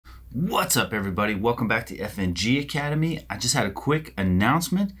What's up, everybody? Welcome back to FNG Academy. I just had a quick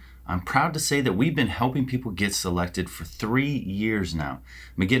announcement. I'm proud to say that we've been helping people get selected for 3 years now.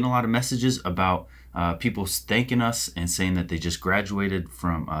 I've been getting a lot of messages about people thanking us and saying that they just graduated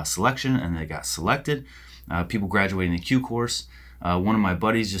from selection and they got selected. People graduating the Q course. One of my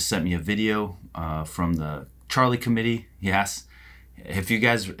buddies just sent me a video from the Charlie committee. He asked, if you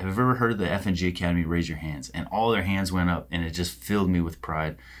guys have ever heard of the FNG Academy, raise your hands. And all their hands went up, and it just filled me with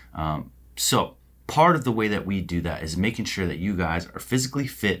pride. So part of the way that we do that is making sure that you guys are physically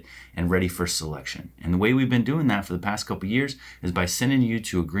fit and ready for selection. And the way we've been doing that for the past couple of years is by sending you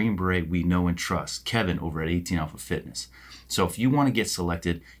to a Green Beret we know and trust, Kevin over at 18 Alpha Fitness. So if you want to get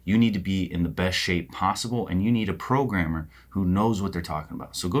selected, you need to be in the best shape possible, and you need a programmer who knows what they're talking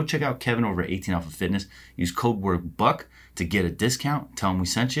about. So go check out Kevin over at 18 Alpha Fitness. Use code word BUCK to get a discount. Tell him we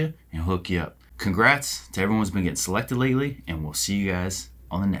sent you and hook you up. Congrats to everyone who's been getting selected lately, and we'll see you guys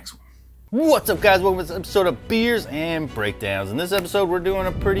on the next one. What's up, guys? Welcome to this episode of Beers and Breakdowns. In this episode, we're doing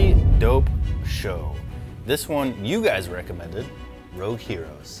a pretty dope show. This one you guys recommended, Rogue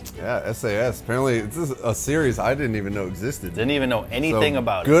Heroes. Yeah, SAS. Apparently, this is a series I didn't even know existed. Didn't even know anything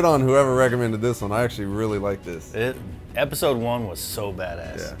about it. Good on whoever recommended this one. I actually really like this. Episode 1 was so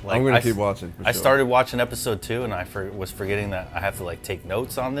badass. Yeah, like, I'm gonna keep watching. I started watching episode 2, and I was forgetting that I have to like take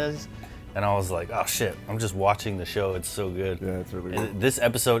notes on this. And I was like, oh shit, I'm just watching the show. It's so good. Yeah, it's really good. This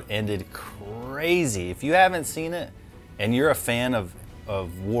episode ended crazy. If you haven't seen it and you're a fan of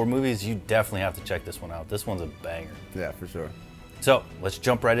war movies, you definitely have to check this one out. This one's a banger. Yeah, for sure. So let's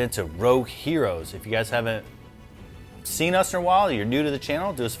jump right into Rogue Heroes. If you guys haven't seen us in a while, you're new to the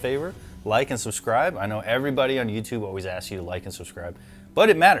channel, do us a favor, like and subscribe. I know everybody on YouTube always asks you to like and subscribe, but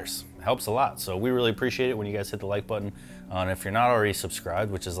it matters. It helps a lot. So we really appreciate it when you guys hit the like button. And if you're not already subscribed,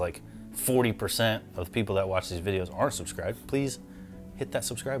 which is like 40% of the people that watch these videos aren't subscribed, please hit that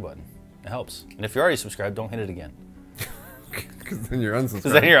subscribe button. It helps. And if you're already subscribed, don't hit it again. Because then you're unsubscribed.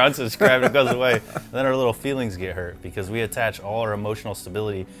 Because then you're unsubscribed, it goes away. Then our little feelings get hurt because we attach all our emotional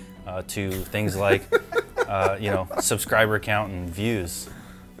stability to things like, you know, subscriber count and views.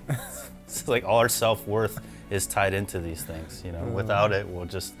 It's like all our self-worth is tied into these things. You know, without it, we'll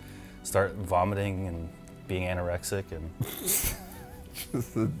just start vomiting and being anorexic and.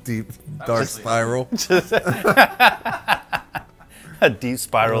 Just a deep, dark spiral. A deep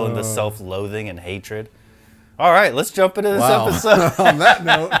spiral into self-loathing and hatred. All right, let's jump into this episode. On that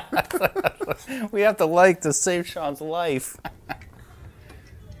note. We have to like to save Sean's life.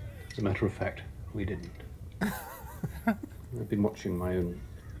 As a matter of fact, we didn't. I've been watching my own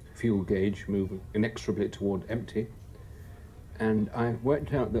fuel gauge move inexorably toward empty, and I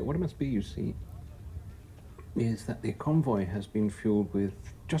worked out that what it must be, you see, is that the convoy has been fueled with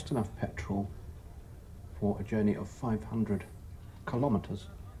just enough petrol for a journey of 500 kilometers.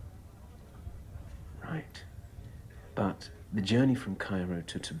 Right. But the journey from Cairo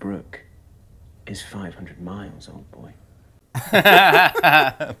to Tobruk is 500 miles, old boy. You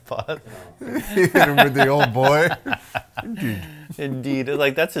hit him with the old boy. Indeed.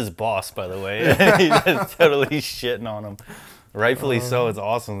 Like, that's his boss, by the way. He's totally shitting on him. Rightfully so. It's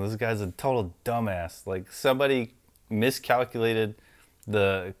awesome. This guy's a total dumbass. Like, somebody miscalculated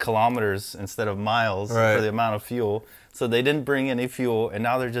the kilometers instead of miles for the amount of fuel. So they didn't bring any fuel, and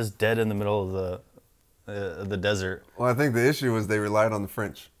now they're just dead in the middle of the desert. Well, I think the issue was they relied on the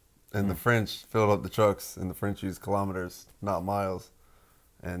French. And the French filled up the trucks, and the French used kilometers, not miles.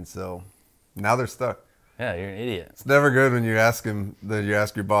 And so now they're stuck. Yeah, you're an idiot. It's never good when you ask him, that you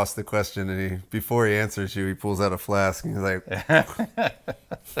ask your boss the question, and before he answers you, he pulls out a flask, and he's like...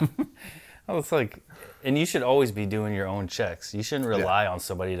 Oh, it's like, and you should always be doing your own checks. You shouldn't rely on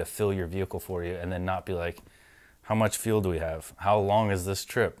somebody to fill your vehicle for you, and then not be like, how much fuel do we have? How long is this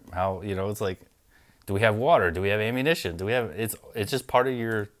trip? How, you know, it's like, do we have water? Do we have ammunition? Do we have, it's just part of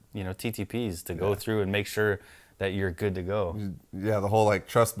your, you know, TTPs to go through and make sure that you're good to go. Yeah, the whole like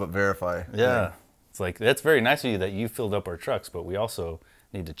trust but verify. Yeah. Thing. It's like, that's very nice of you that you filled up our trucks, but we also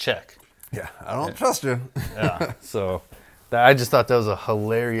need to check. Yeah, I don't trust you. Yeah, so I just thought that was a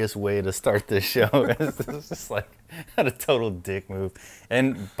hilarious way to start this show. It's just like, what a total dick move.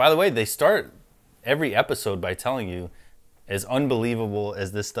 And by the way, they start every episode by telling you, as unbelievable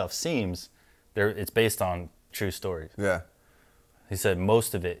as this stuff seems, it's based on true stories. Yeah. He said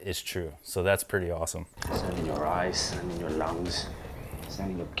most of it is true, so that's pretty awesome. Sand in your eyes, sand in your lungs,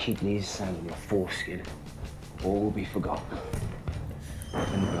 sand in your kidneys, sand in your foreskin. All will be forgotten.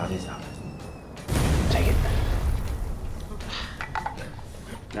 When the blood is up, take it.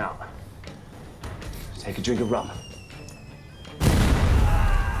 Now, take a drink of rum.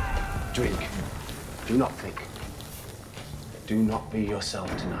 Drink. Do not think. Do not be yourself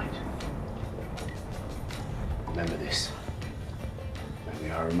tonight. Remember this. When we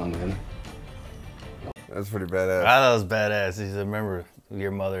are among them. That's pretty badass. I thought it was badass. He said, remember,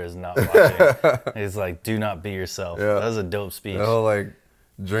 your mother is not watching. He's like, do not be yourself. Yeah. That was a dope speech. The whole like,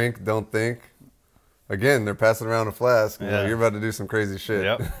 drink, don't think. Again, they're passing around a flask. Yeah. Like, you're about to do some crazy shit.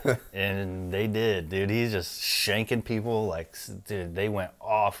 Yep. And they did, dude. He's just shanking people. Like, dude, they went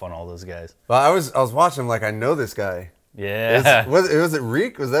off on all those guys. Well, I was watching, like, I know this guy. Yeah. Was it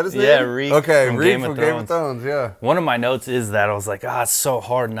Reek? Was that his name? Yeah, Reek. Okay, from Reek from Game of Thrones, yeah. One of my notes is that I was like, it's so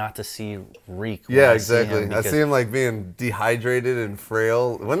hard not to see Reek. when Yeah, I see him exactly. I see him like being dehydrated and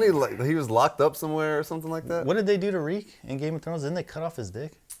frail. When he was locked up somewhere or something like that. What did they do to Reek in Game of Thrones? Didn't they cut off his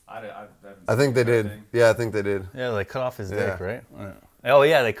dick? I think they did. Yeah, I think they did. Yeah, they cut off his dick, right? Oh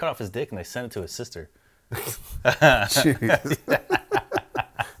yeah, they cut off his dick and they sent it to his sister. Jeez.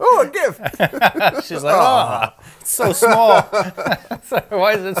 Oh, a gift. She's like, oh, it's so small.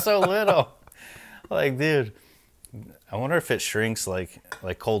 Why is it so little? Like, dude, I wonder if it shrinks like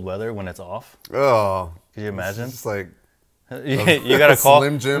cold weather when it's off. Oh. Could you imagine? It's just like you got to call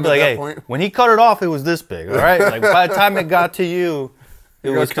Slim Jim be like, at that hey, point. when he cut it off, it was this big, all right? Like, by the time it got to you, it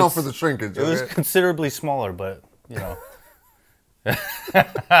you was count for the shrinkage. It was considerably smaller, but, you know.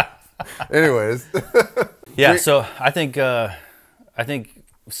 Anyways. Yeah, so I think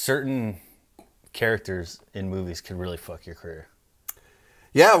certain characters in movies could really fuck your career.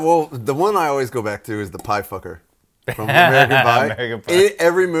 Yeah, well, the one I always go back to is the pie fucker from American Pie. American Pie. In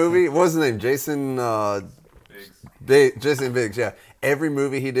every movie, what was his name? Jason Biggs, yeah. Every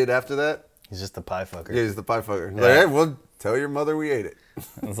movie he did after that. He's just the pie fucker. Yeah, he's the pie fucker. He's Yeah. like, hey, well, tell your mother we ate it.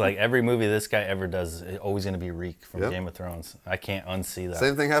 It's like every movie this guy ever does is always going to be Reek from Yep. Game of Thrones. I can't unsee that.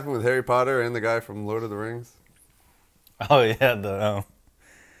 Same thing happened with Harry Potter and the guy from Lord of the Rings. Oh yeah, the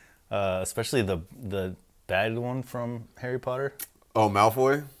especially the bad one from Harry Potter. Oh,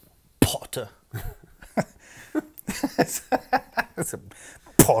 Malfoy? Potter. It's a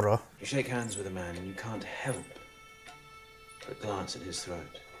Potter. You shake hands with a man and you can't help but glance at his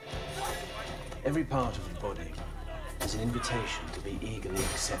throat. Every part of your body is an invitation to be eagerly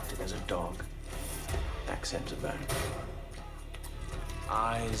accepted as a dog accepts a bone.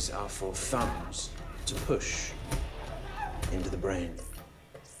 Eyes are for thumbs to push into the brain.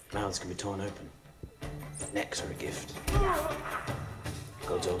 Mouths can be torn open. Necks are a gift.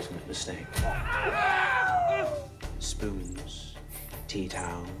 God's ultimate mistake. Spoons, tea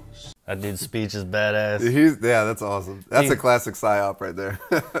towels. That dude's speech is badass. Yeah, that's awesome. That's a classic psyop right there.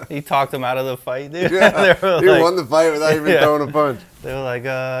 He talked him out of the fight, dude. Yeah, They he were like, won the fight without even throwing a punch. they were like,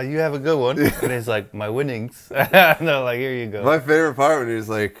 you have a good one. And he's like, my winnings. And they're like, here you go. My favorite part when he was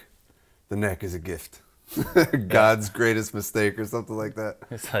like, the neck is a gift. God's greatest mistake or something like that.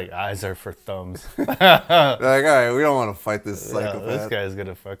 It's like, eyes are for thumbs. They're like, all right, we don't want to fight this Yeah, psychopath. this guy's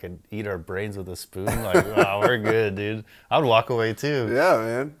gonna fucking eat our brains with a spoon. Like, wow, we're good, dude. I'd walk away too. Yeah,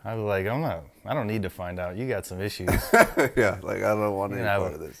 man. I'd be like, I don't need to find out. You got some issues. Yeah, like I don't want any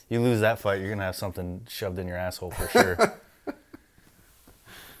part of this. You lose that fight, you're gonna have something shoved in your asshole for sure.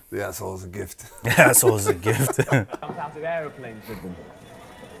 The asshole is a gift. The asshole is a gift. Jump out of aeroplanes with them.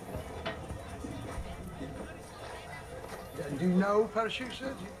 Do you know parachute,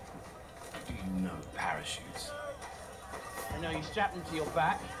 sir? Do you know parachutes? I know you strap them to your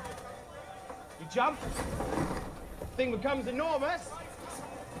back. You jump. Thing becomes enormous.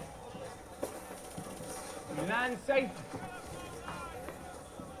 You land safe.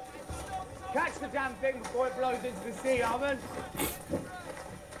 Catch the damn thing before it blows into the sea, Armand.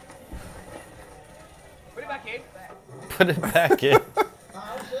 Put it back in. Put it back in.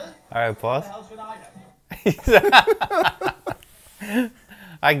 All right, pause. What else should I know?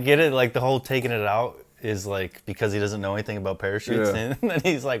 I get it. Like the whole taking it out is like because he doesn't know anything about parachutes, Yeah. and then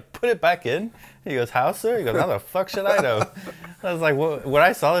he's like, "Put it back in." He goes, "How, sir?" He goes, "How the fuck should I know?" I was like, when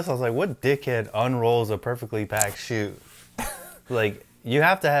I saw this, I was like, "What dickhead unrolls a perfectly packed chute?" Like you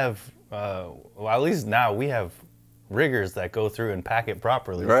have to have. Well, at least now we have riggers that go through and pack it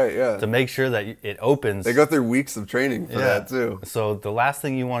properly, Right, yeah. to make sure that it opens. They go through weeks of training for that too. So the last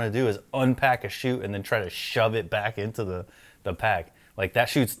thing you want to do is unpack a chute and then try to shove it back into the pack. Like that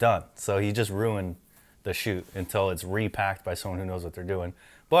chute's done. So he just ruined the chute until it's repacked by someone who knows what they're doing.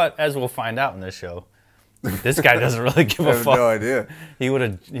 But as we'll find out in this show, this guy doesn't really give I a have fuck. no idea. He would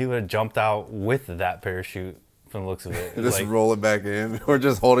have jumped out with that parachute from the looks of it. Just Like, roll it back in, or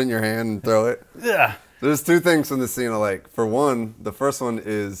just hold it in your hand and throw it. yeah. There's two things from the scene I like. For one, the first one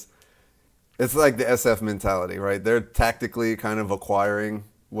is, it's like the SF mentality, right? They're tactically kind of acquiring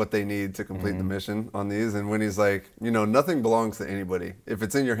what they need to complete the mission on these. And when he's like, you know, nothing belongs to anybody. If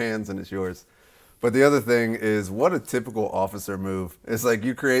it's in your hands, then it's yours. But the other thing is, what a typical officer move. It's like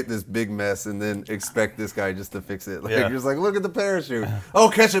you create this big mess and then expect this guy just to fix it. Like you're just like, look at the parachute. Oh,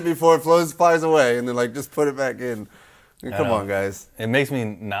 catch it before it flies away, and then like just put it back in. Come on, guys. It makes me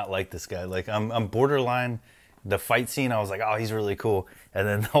not like this guy. Like I'm borderline. The fight scene, I was like, oh, he's really cool. And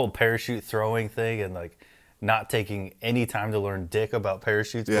then the whole parachute throwing thing and like not taking any time to learn dick about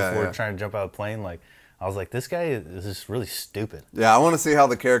parachutes before trying to jump out of a plane. Like, I was like, this guy is just really stupid. Yeah, I want to see how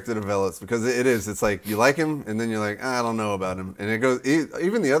the character develops, because it is. It's like you like him, and then you're like, I don't know about him. And it goes,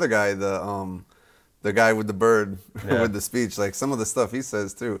 even the other guy, the guy with the bird with the speech, like some of the stuff he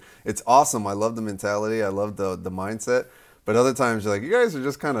says too. It's awesome. I love the mentality. I love the mindset. But other times you're like, you guys are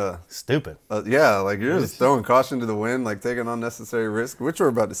just kind of stupid. Yeah, like you're just throwing caution to the wind, like taking unnecessary risk, which we're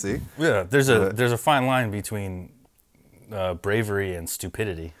about to see. Yeah, there's a fine line between bravery and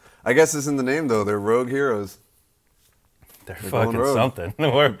stupidity. I guess it's in the name though. They're rogue heroes. They're fucking something.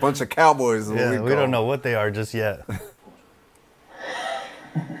 We're a bunch of cowboys. Is what we don't know what they are just yet.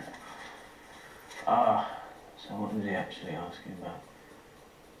 So what was he actually asking about?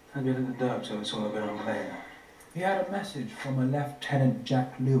 I've been in the dark, so it's all been unclear. He had a message from a Lieutenant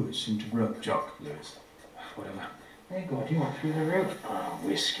Jack Lewis in Tobruk. Jock Lewis. Whatever. Hey God, you went through the roof. Oh,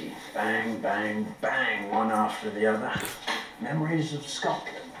 whiskey. Bang, bang, bang, one after the other. Memories of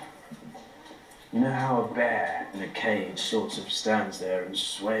Scotland. You know how a bear in a cage sort of stands there and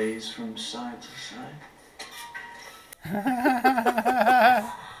sways from side to side?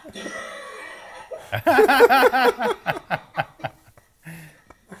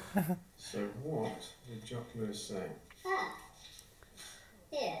 So what did Jock Lewis say?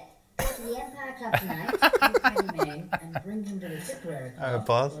 Here, go to the Empire Club tonight, meet Freddie May, and bring him to the Tipperary Club.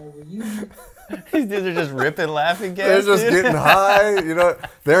 Pause. These dudes are just ripping laughing gas. They're just getting high. You know,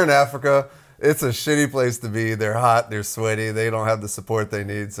 they're in Africa. It's a shitty place to be. They're hot. They're sweaty. They don't have the support they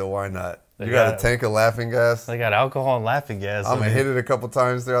need, so why not? You got a tank of laughing gas. They got alcohol and laughing gas. I'm going to hit it a couple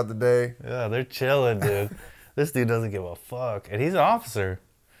times throughout the day. Yeah, they're chilling, dude. This dude doesn't give a fuck. And he's an officer.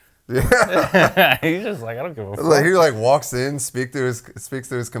 Yeah. He's just like, I don't give a fuck. Like, he like walks in, speaks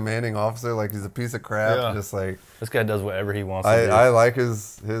to his commanding officer like he's a piece of crap. Yeah. Just like, this guy does whatever he wants to do. I like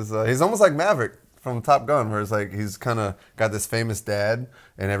his he's almost like Maverick from Top Gun, where it's like he's kind of got this famous dad,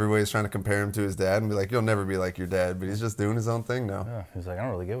 and everybody's trying to compare him to his dad and be like, you'll never be like your dad, but he's just doing his own thing now. Yeah, he's like, I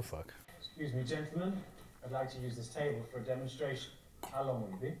don't really give a fuck. Excuse me, gentlemen. I'd like to use this table for a demonstration. How long will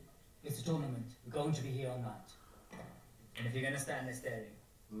it be? It's a tournament. We're going to be here all night. And if you're going to stand there staring,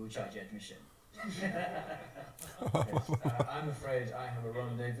 we will charge you admission. I'm afraid I have a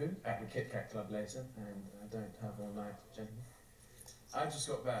rendezvous at the Kit Kat Club later, and I don't have all night, gentlemen. I just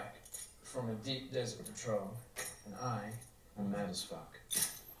got back from a deep desert patrol, and I am mad as fuck.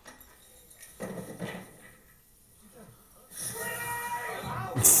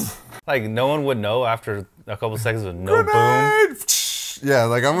 Like, no one would know after a couple seconds of no boom. Yeah,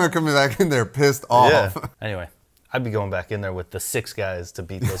 like, I'm going to come back in there pissed off. Yeah. Anyway, I'd be going back in there with the 6 guys to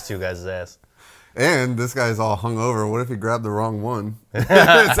beat those 2 guys' ass. And this guy's all hungover. What if he grabbed the wrong one? It's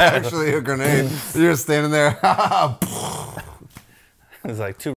actually a grenade. You're just standing there. It's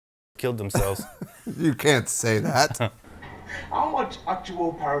like 2 killed themselves. You can't say that. How much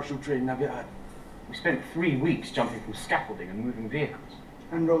actual parachute training have you had? We spent 3 weeks jumping from scaffolding and moving vehicles.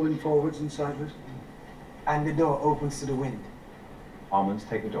 And rolling forwards and sideways? And the door opens to the wind? Almonds,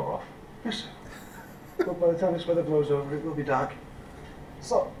 take the door off. Yes, sir. But by the time this weather blows over, it will be dark.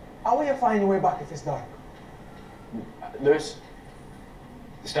 So, how will you find your way back if it's dark? Lewis,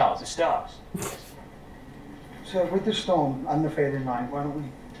 the stars. The stars. So, with the storm and the fading line, why don't we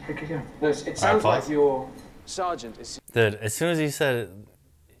pick again? Lewis, it sounds like your sergeant is... Dude, as soon as he said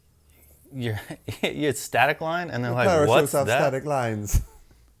you had static line, and they're like, what's that? Static lines.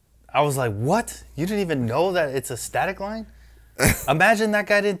 I was like, what? You didn't even know that it's a static line? Imagine that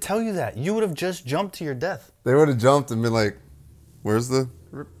guy didn't tell you that. You would have just jumped to your death. They would have jumped and been like, where's the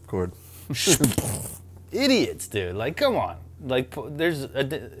ripcord? Idiots, dude. Like, come on. Like, there's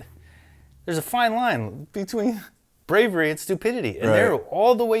a fine line between bravery and stupidity, and they're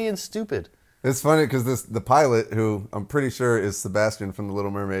all the way in stupid. It's funny because the pilot, who I'm pretty sure is Sebastian from The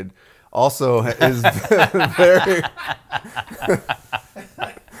Little Mermaid, also is very...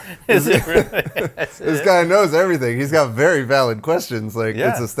 Is it really? This guy knows everything. He's got very valid questions. Like,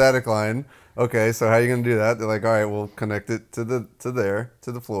 it's a static line. Okay, so how are you going to do that? They're like, all right, we'll connect it to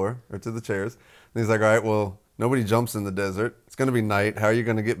the floor, or to the chairs. And he's like, all right, well, nobody jumps in the desert. It's going to be night. How are you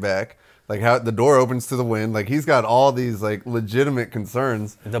going to get back? Like, how the door opens to the wind. Like, he's got all these, like, legitimate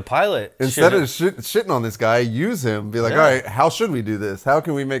concerns. The pilot, instead of shitting on this guy, use him. Be like, all right, how should we do this? How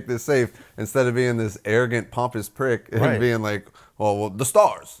can we make this safe? Instead of being this arrogant, pompous prick and being like, well, the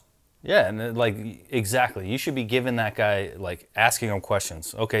stars. Yeah, and like exactly, you should be giving that guy like asking him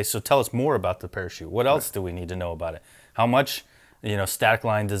questions. Okay, so tell us more about the parachute. What else do we need to know about it? How much, static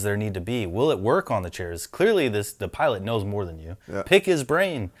line does there need to be? Will it work on the chairs? Clearly, the pilot knows more than you. Yeah. Pick his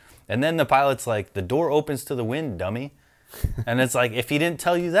brain, and then the pilot's like, the door opens to the wind, dummy. And it's like, if he didn't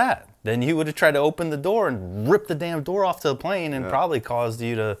tell you that, then you would have tried to open the door and rip the damn door off to the plane, and probably caused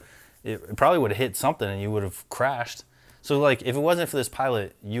you to. It probably would have hit something, and you would have crashed. So, like, if it wasn't for this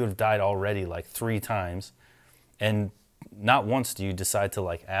pilot, you would have died already, like, 3 times. And not once do you decide to,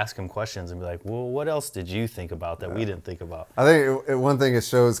 like, ask him questions and be like, well, what else did you think about that we didn't think about? I think one thing it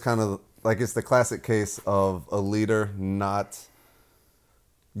shows kind of, like, it's the classic case of a leader not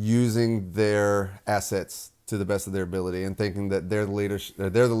using their assets to the best of their ability and thinking that they're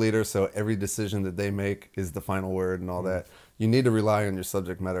the leader, so every decision that they make is the final word and all that. You need to rely on your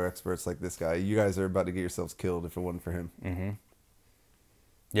subject matter experts like this guy. You guys are about to get yourselves killed if it wasn't for him.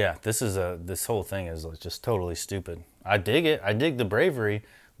 Yeah, this whole thing is just totally stupid. I dig it. I dig the bravery,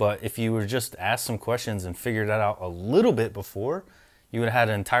 but if you were just asked some questions and figured that out a little bit before, you would have had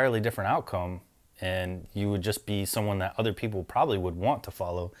an entirely different outcome, and you would just be someone that other people probably would want to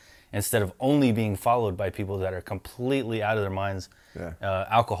follow, instead of only being followed by people that are completely out of their minds,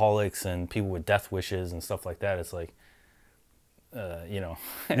 alcoholics and people with death wishes and stuff like that. It's like,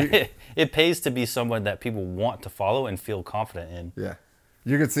 it pays to be someone that people want to follow and feel confident in. Yeah.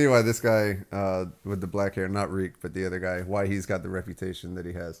 You can see why this guy with the black hair, not Reek, but the other guy, why he's got the reputation that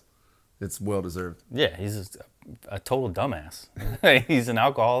he has. It's well-deserved. Yeah, he's a total dumbass. He's an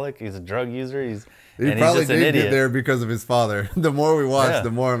alcoholic. He's a drug user. He probably did get there because of his father. The more we watch,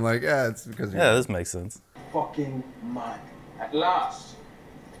 the more I'm like, it's because yeah, this makes sense. Fucking mud. At last,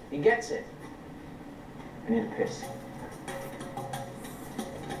 he gets it. I need a piss.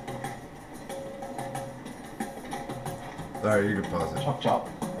 Sorry, you can pause it. Chop chop.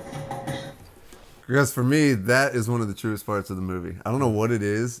 Because for me, that is one of the truest parts of the movie. I don't know what it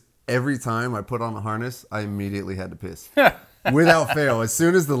is. Every time I put on a harness, I immediately had to piss. Without fail. As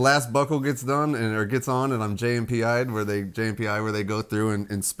soon as the last buckle gets done or gets on and I'm JMPI'd, where they go through and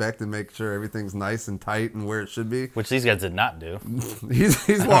inspect and make sure everything's nice and tight and where it should be. Which these guys did not do.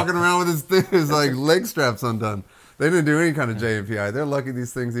 He's walking around with his like leg straps undone. They didn't do any kind of JMPI. They're lucky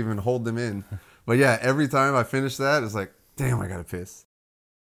these things even hold them in. But yeah, every time I finish that, it's like, damn, I gotta piss.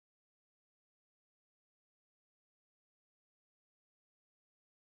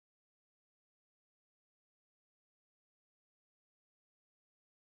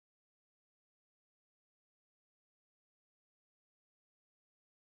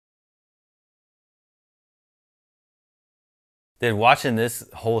 Dude, watching this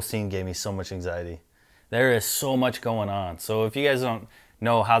whole scene gave me so much anxiety. There is so much going on. So if you guys don't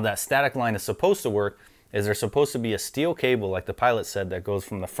know how that static line is supposed to work, is there's supposed to be a steel cable, like the pilot said, that goes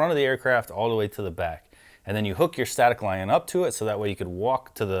from the front of the aircraft all the way to the back. And then you hook your static line up to it so that way you could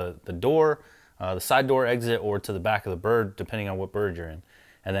walk to the door, the side door exit, or to the back of the bird, depending on what bird you're in.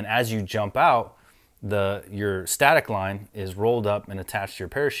 And then as you jump out, your static line is rolled up and attached to your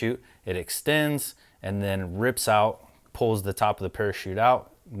parachute. It extends and then rips out, pulls the top of the parachute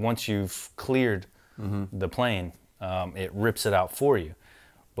out. Once you've cleared the plane, it rips it out for you.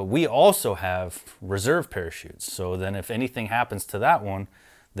 But we also have reserve parachutes. So then if anything happens to that one,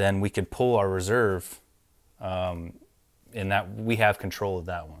 then we could pull our reserve, and that we have control of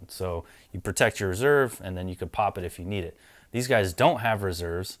that one. So you protect your reserve and then you could pop it if you need it. These guys don't have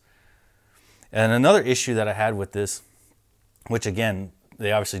reserves. And another issue that I had with this, which again,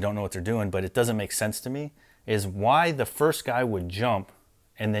 they obviously don't know what they're doing, but it doesn't make sense to me, is why the first guy would jump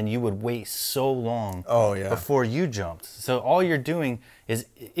and then you would wait so long before you jumped. So all you're doing is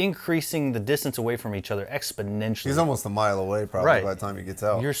increasing the distance away from each other exponentially. He's almost a mile away probably by the time he gets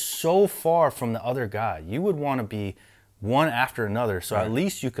out. You're so far from the other guy. You would want to be one after another, so at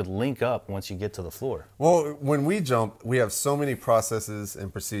least you could link up once you get to the floor. Well, when we jump, we have so many processes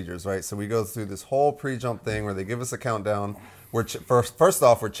and procedures, right? So we go through this whole pre-jump thing where they give us a countdown. First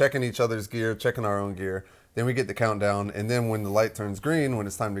off, we're checking each other's gear, checking our own gear. Then we get the countdown, and then when the light turns green, when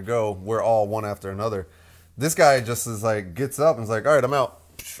it's time to go, we're all one after another. This guy just is like, gets up and is like, all right, I'm out,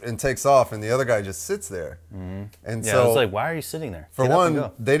 and takes off, and the other guy just sits there. And yeah, so, I was like, why are you sitting there? For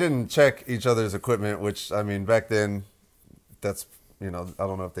one, they didn't check each other's equipment, which, I mean, back then, that's, I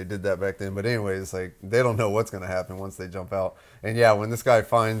don't know if they did that back then, but anyways, like, they don't know what's going to happen once they jump out. And yeah, when this guy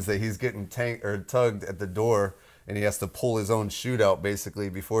finds that he's getting tugged at the door, and he has to pull his own chute out, basically,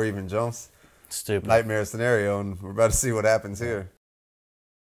 before he even jumps. Stupid. Nightmare scenario, and we're about to see what happens here.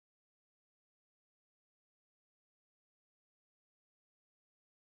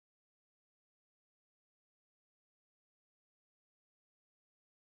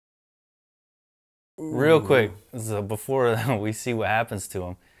 real quick, so before we see what happens to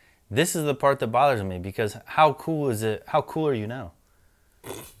him, this is the part that bothers me because how cool is it? How cool are you now?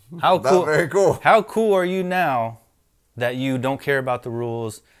 How cool? Not very cool. How cool are you now that you don't care about the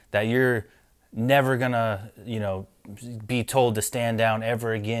rules, that you're never gonna, you know, be told to stand down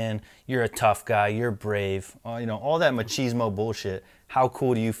ever again? You're a tough guy. You're brave. You know, all that machismo bullshit. How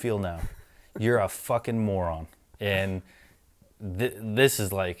cool do you feel now? You're a fucking moron. And this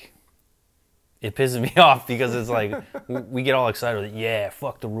is like, it pisses me off because it's like we get all excited. Like, yeah,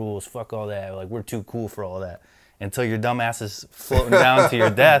 fuck the rules, fuck all that. Like we're too cool for all that. Until your dumb ass is floating down to your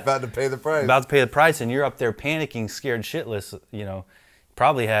death. About to pay the price. About to pay the price, and you're up there panicking, scared shitless. You know,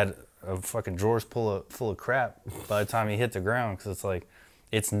 probably had a fucking drawers full of crap by the time he hit the ground because it's like,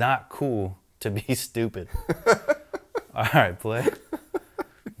 it's not cool to be stupid. All right, play.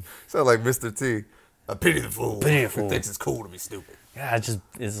 Sound like Mr. T. I pity the fool. Pity the fool. Who thinks it's cool to be stupid. Yeah,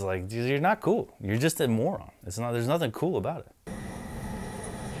 it's like, dude, you're not cool. You're just a moron. It's not. There's nothing cool about it.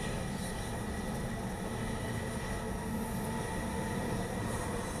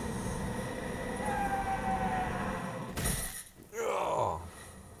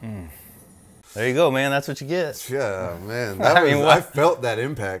 There you go, man. That's what you get. Yeah, man. I felt that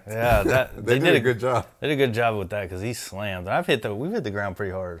impact. Yeah, they did a good job. They did a good job with that because he slammed. And we've hit the ground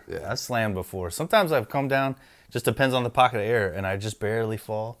pretty hard. Yeah. I slammed before. Sometimes I've come down. Just depends on the pocket of air, and I just barely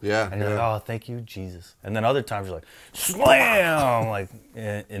fall. Yeah. And you're like, oh, thank you, Jesus. And then other times you're like, slam, like,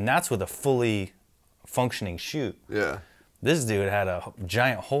 and that's with a fully functioning chute. Yeah. This dude had a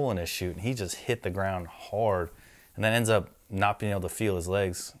giant hole in his chute, and he just hit the ground hard, and then ends up not being able to feel his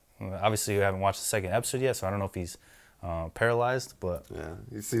legs. Obviously, you haven't watched the second episode yet, so I don't know if he's paralyzed, but yeah,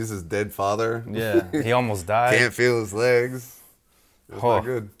 he sees his dead father. Yeah, he almost died. Can't feel his legs. That's not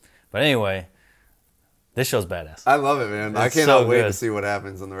good. But anyway, this show's badass. I love it, man. I cannot wait to see what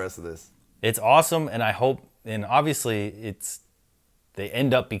happens on the rest of this. It's awesome, and I hope, and obviously, they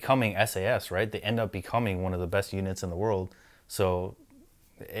end up becoming SAS, right? They end up becoming one of the best units in the world. So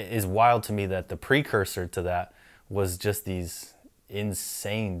it is wild to me that the precursor to that was just these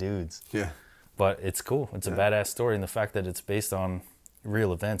insane dudes. Yeah. But it's cool. It's a badass story, and the fact that it's based on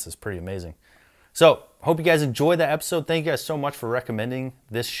real events is pretty amazing. So, hope you guys enjoyed that episode. Thank you guys so much for recommending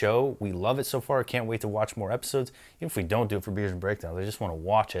this show. We love it so far. I can't wait to watch more episodes. Even if we don't do it for Beers and Breakdowns, I just want to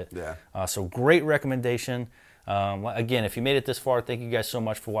watch it. Yeah. So, great recommendation. Again, if you made it this far, thank you guys so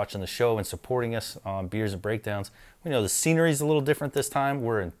much for watching the show and supporting us on Beers and Breakdowns. We know the scenery is a little different this time.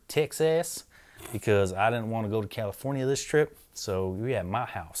 We're in Texas because I didn't want to go to California this trip. So we at my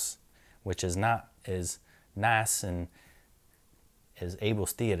house, which is not as nice and as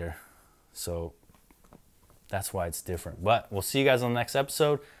Abel's theater. So that's why it's different. But we'll see you guys on the next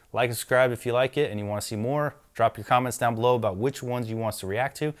episode. Like and subscribe if you like it and you want to see more. Drop your comments down below about which ones you want us to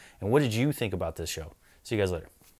react to and what did you think about this show. See you guys later.